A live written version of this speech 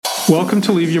Welcome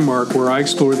to Leave Your Mark, where I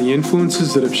explore the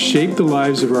influences that have shaped the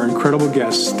lives of our incredible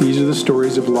guests. These are the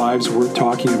stories of lives worth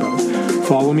talking about.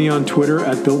 Follow me on Twitter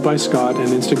at BuiltByScott and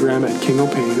Instagram at King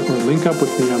O'Payne, or link up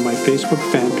with me on my Facebook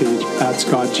fan page at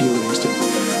Scott G. Livingston.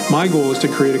 My goal is to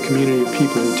create a community of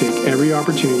people who take every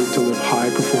opportunity to live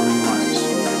high-performing lives.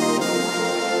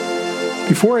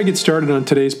 Before I get started on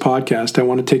today's podcast, I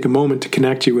want to take a moment to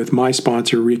connect you with my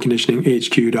sponsor,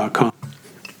 ReconditioningHQ.com.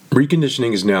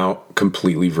 Reconditioning is now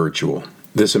completely virtual.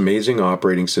 This amazing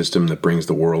operating system that brings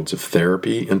the worlds of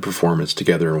therapy and performance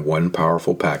together in one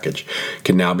powerful package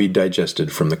can now be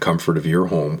digested from the comfort of your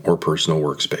home or personal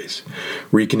workspace.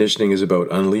 Reconditioning is about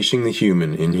unleashing the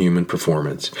human in human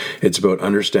performance. It's about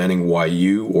understanding why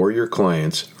you or your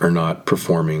clients are not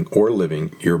performing or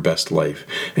living your best life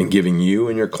and giving you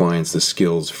and your clients the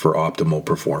skills for optimal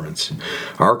performance.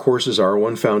 Our courses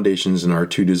R1 Foundations and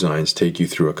R2 Designs take you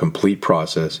through a complete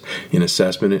process in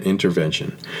assessment and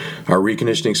intervention. Our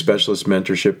Reconditioning Specialist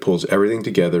Mentorship pulls everything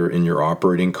together in your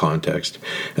operating context,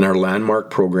 and our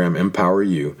landmark program, Empower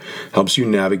You, helps you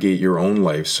navigate your own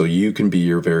life so you can be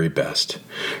your very best.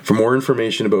 For more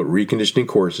information about reconditioning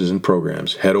courses and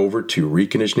programs, head over to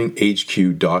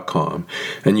reconditioninghq.com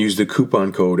and use the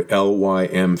coupon code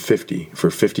LYM50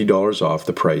 for $50 off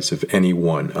the price of any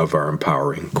one of our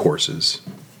empowering courses.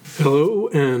 Hello,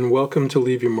 and welcome to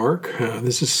Leave Your Mark.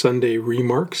 This is Sunday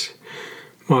Remarks,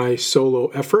 my solo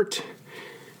effort.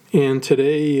 And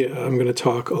today I'm going to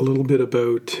talk a little bit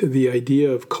about the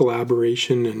idea of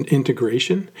collaboration and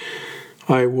integration.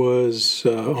 I was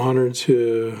honored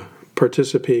to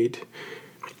participate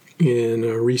in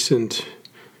a recent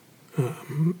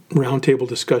roundtable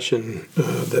discussion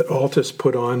that Altus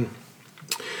put on,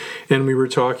 and we were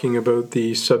talking about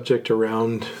the subject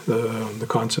around the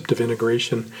concept of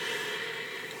integration.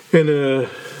 And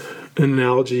an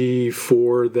analogy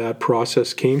for that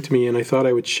process came to me, and I thought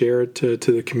I would share it to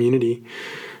the community,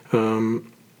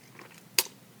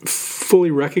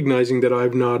 fully recognizing that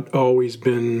I've not always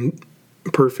been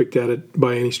perfect at it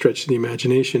by any stretch of the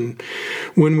imagination.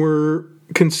 When we're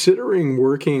considering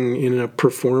working in a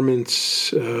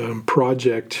performance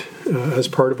project, as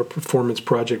part of a performance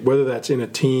project, whether that's in a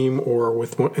team or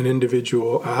with an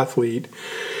individual athlete,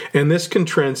 and this can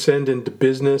transcend into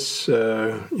business,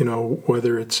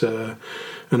 whether it's an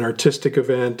artistic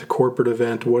event, a corporate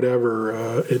event,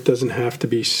 whatever. It doesn't have to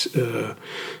be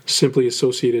simply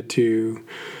associated to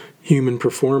human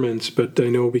performance, but I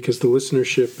know because the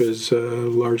listenership is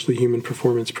largely human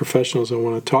performance professionals, I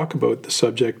want to talk about the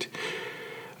subject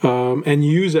and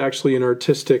use actually an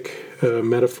artistic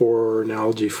metaphor or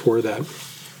analogy for that.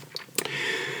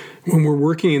 When we're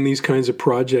working in these kinds of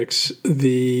projects,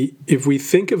 if we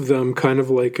think of them kind of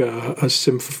like a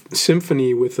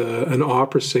symphony with an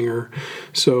opera singer,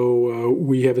 so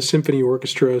we have a symphony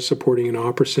orchestra supporting an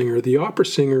opera singer. The opera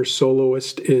singer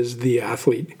soloist is the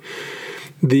athlete.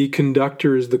 The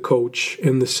conductor is the coach,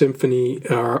 and the symphony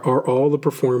are all the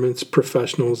performance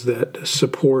professionals that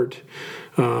support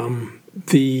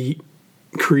the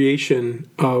creation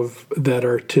of that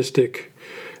artistic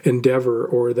endeavor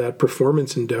or that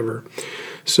performance endeavor.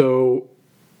 So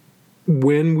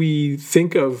when we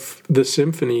think of the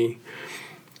symphony,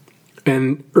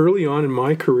 and early on in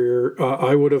my career,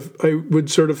 I would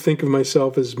sort of think of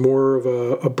myself as more of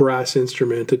a brass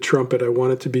instrument, a trumpet. I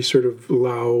wanted to be sort of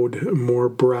loud, more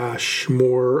brash,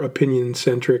 more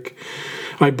opinion-centric.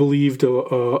 I believed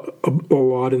a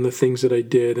lot in the things that I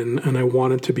did, and I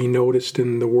wanted to be noticed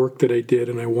in the work that I did,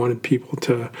 and I wanted people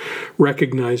to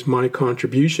recognize my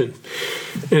contribution.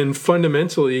 And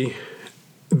fundamentally,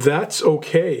 that's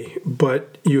okay,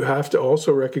 but you have to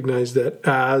also recognize that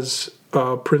as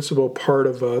a principal part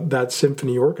of that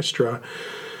symphony orchestra,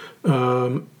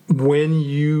 when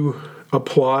you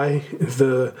apply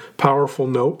the powerful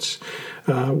notes,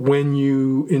 when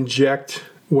you inject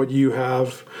what you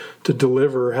have to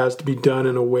deliver, has to be done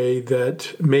in a way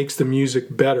that makes the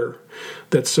music better,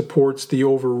 that supports the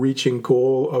overreaching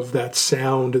goal of that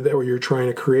sound that you're trying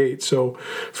to create. So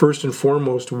first and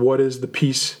foremost, what is the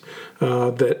piece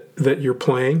that you're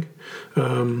playing?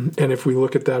 And if we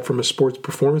look at that from a sports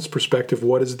performance perspective,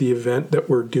 what is the event that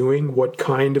we're doing? What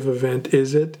kind of event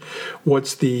is it?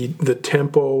 What's the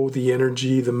tempo, the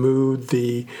energy, the mood,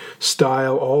 the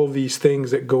style, all of these things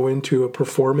that go into a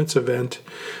performance event.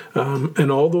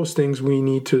 And all those things we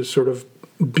need to sort of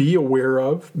be aware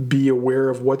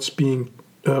of what's being,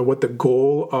 what the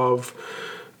goal of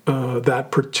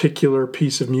that particular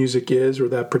piece of music is, or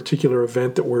that particular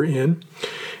event that we're in,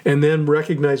 and then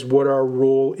recognize what our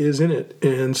role is in it.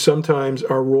 And sometimes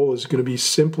our role is going to be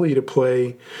simply to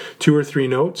play 2 or 3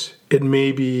 notes. It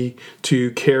may be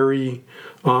to carry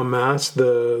en masse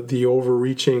the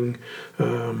overreaching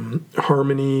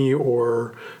harmony,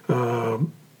 or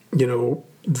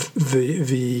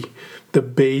the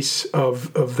base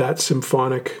of that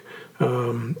symphonic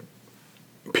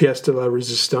pièce de la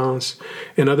résistance.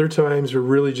 And other times we're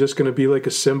really just going to be like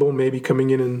a cymbal, maybe coming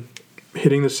in and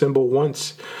hitting the cymbal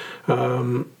once,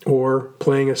 or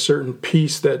playing a certain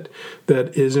piece that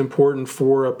is important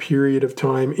for a period of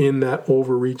time in that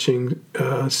overreaching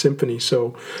symphony.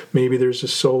 So maybe there's a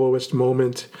soloist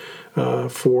moment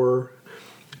for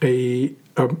a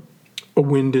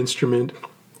wind instrument,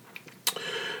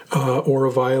 or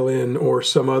a violin, or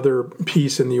some other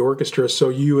piece in the orchestra. So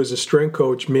you, as a strength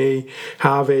coach, may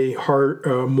have a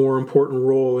more important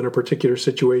role in a particular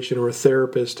situation, or a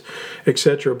therapist,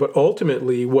 etc. But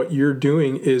ultimately, what you're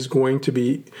doing is going to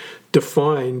be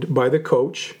defined by the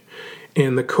coach,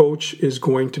 and the coach is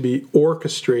going to be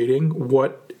orchestrating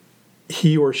what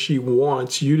he or she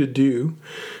wants you to do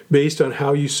based on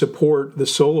how you support the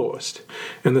soloist.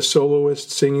 And the soloist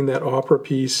singing that opera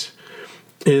piece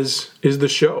is the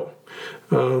show.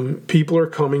 People are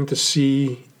coming to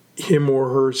see him or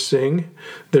her sing.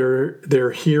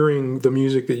 They're hearing the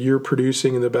music that you're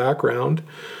producing in the background,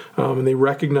 and they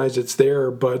recognize it's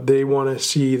there, but they want to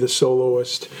see the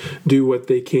soloist do what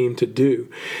they came to do.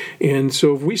 And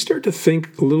so if we start to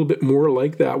think a little bit more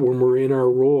like that when we're in our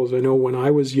roles, I know when I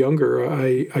was younger,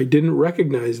 I didn't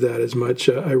recognize that as much.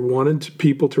 I wanted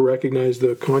people to recognize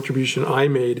the contribution I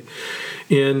made.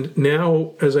 And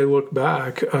now, as I look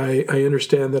back, I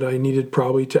understand that I needed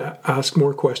probably to ask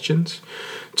more questions,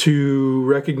 to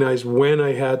recognize when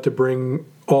I had to bring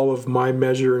all of my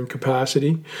measure and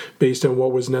capacity based on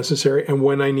what was necessary, and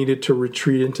when I needed to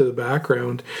retreat into the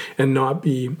background and not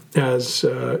be as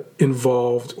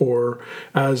involved or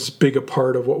as big a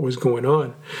part of what was going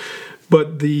on.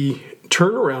 But the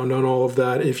turnaround on all of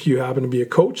that, if you happen to be a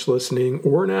coach listening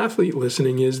or an athlete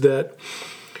listening, is that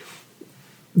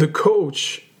the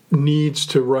coach needs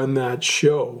to run that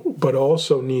show, but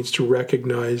also needs to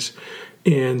recognize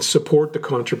and support the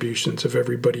contributions of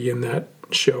everybody in that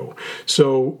show.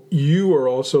 So you are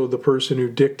also the person who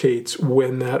dictates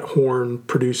when that horn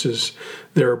produces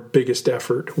their biggest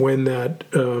effort, when that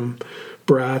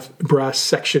brass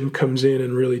section comes in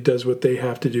and really does what they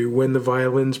have to do, when the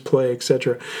violins play,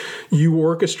 etc. You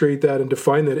orchestrate that and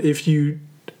define that. If you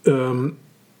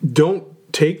don't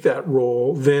take that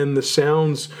role, then the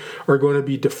sounds are going to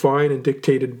be defined and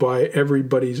dictated by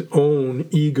everybody's own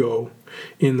ego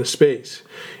in the space.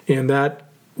 And that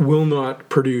will not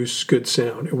produce good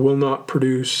sound. It will not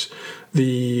produce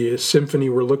the symphony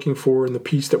we're looking for and the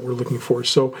piece that we're looking for.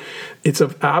 So it's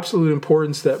of absolute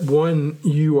importance that, one,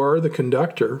 you are the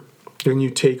conductor and you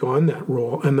take on that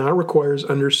role. And that requires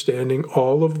understanding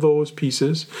all of those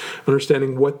pieces,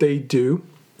 understanding what they do,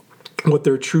 what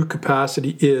their true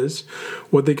capacity is,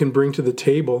 what they can bring to the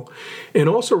table, and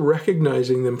also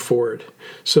recognizing them for it.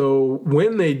 So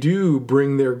when they do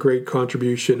bring their great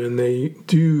contribution and they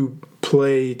do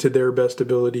play to their best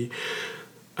ability,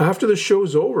 after the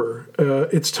show's over,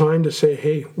 it's time to say,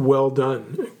 hey, well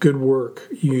done, good work,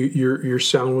 your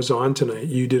sound was on tonight,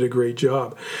 you did a great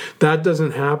job. That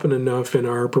doesn't happen enough in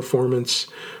our performance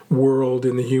world,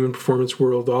 in the human performance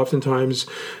world. Oftentimes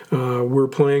we're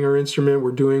playing our instrument,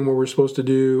 we're doing what we're supposed to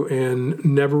do, and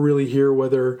never really hear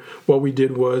whether what we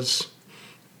did was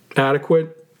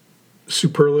adequate,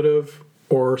 superlative,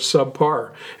 or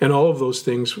subpar. And all of those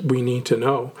things we need to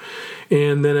know.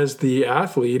 And then as the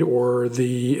athlete, or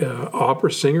the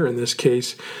opera singer in this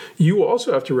case, you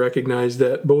also have to recognize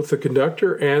that both the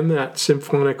conductor and that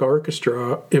symphonic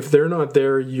orchestra, if they're not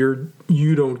there,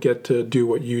 you don't get to do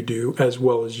what you do as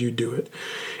well as you do it.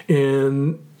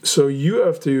 And so you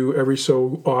have to every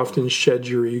so often shed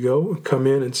your ego, come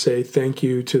in and say thank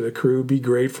you to the crew, be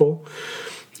grateful.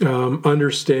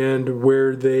 Understand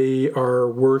where they are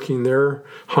working their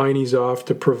heinies off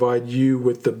to provide you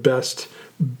with the best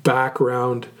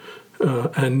background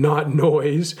and not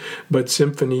noise, but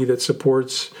symphony that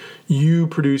supports you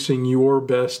producing your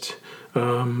best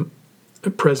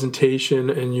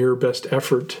presentation and your best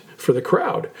effort for the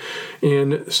crowd.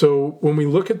 And so when we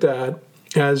look at that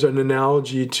as an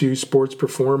analogy to sports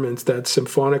performance, that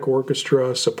symphonic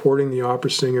orchestra supporting the opera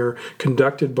singer,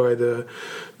 conducted by the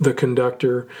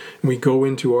conductor, and we go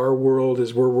into our world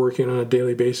as we're working on a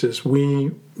daily basis,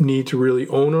 we need to really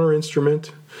own our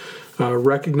instrument,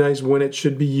 recognize when it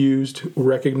should be used,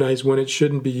 recognize when it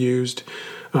shouldn't be used,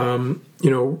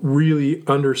 really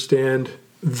understand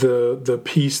the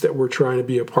piece that we're trying to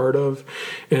be a part of,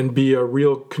 and be a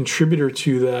real contributor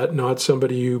to that, not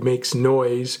somebody who makes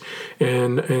noise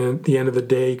and at the end of the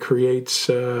day creates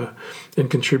and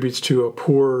contributes to a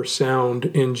poor sound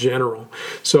in general.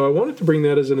 So I wanted to bring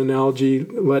that as an analogy,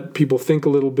 let people think a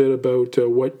little bit about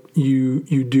what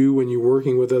you do when you're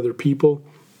working with other people.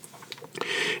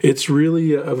 It's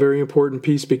really a very important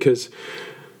piece, because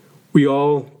we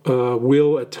all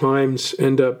will at times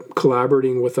end up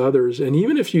collaborating with others. And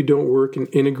even if you don't work in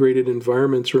integrated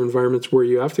environments or environments where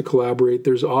you have to collaborate,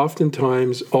 there's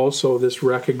oftentimes also this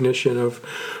recognition of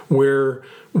where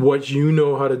what you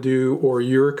know how to do, or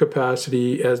your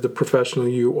capacity as the professional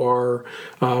you are,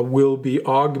 will be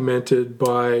augmented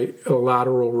by a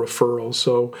lateral referral.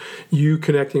 So you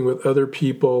connecting with other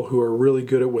people who are really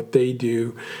good at what they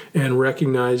do and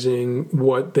recognizing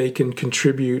what they can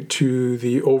contribute to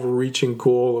the overreaching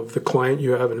goal of the client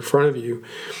you have in front of you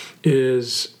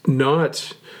is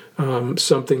not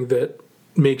something that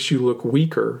makes you look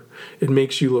weaker. It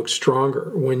makes you look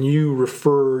stronger. When you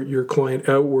refer your client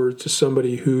outwards to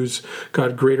somebody who's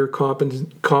got greater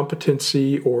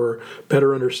competency or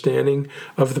better understanding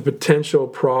of the potential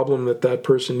problem that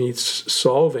person needs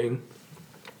solving,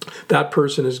 that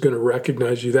person is going to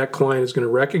recognize you. That client is going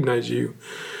to recognize you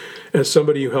as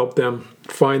somebody who helped them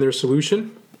find their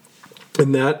solution,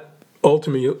 and that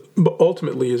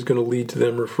ultimately is going to lead to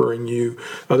them referring you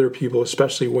other people,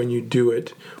 especially when you do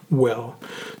it well.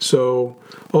 So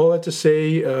all that to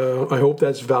say, I hope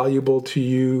that's valuable to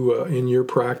you in your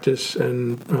practice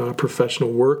and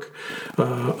professional work.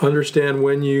 Understand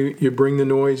when you bring the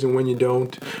noise and when you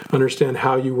don't. Understand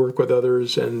how you work with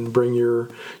others and bring your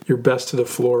best to the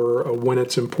floor when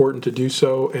it's important to do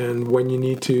so, and when you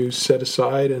need to set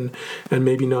aside and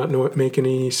maybe not make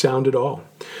any sound at all.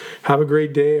 Have a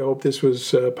great day. I hope this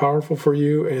was powerful for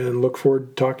you, and look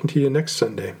forward to talking to you next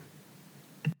Sunday.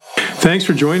 Thanks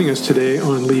for joining us today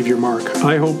on Leave Your Mark.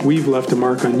 I hope we've left a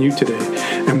mark on you today,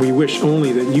 and we wish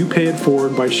only that you pay it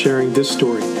forward by sharing this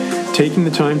story, taking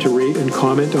the time to rate and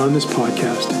comment on this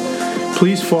podcast.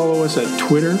 Please follow us at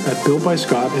Twitter at Built by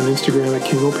Scott and Instagram at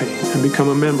King O'Pain, and become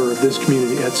a member of this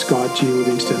community at Scott G.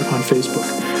 Livingston on Facebook.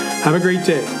 Have a great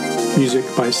day. Music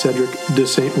by Cedric de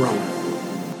Saint Rome.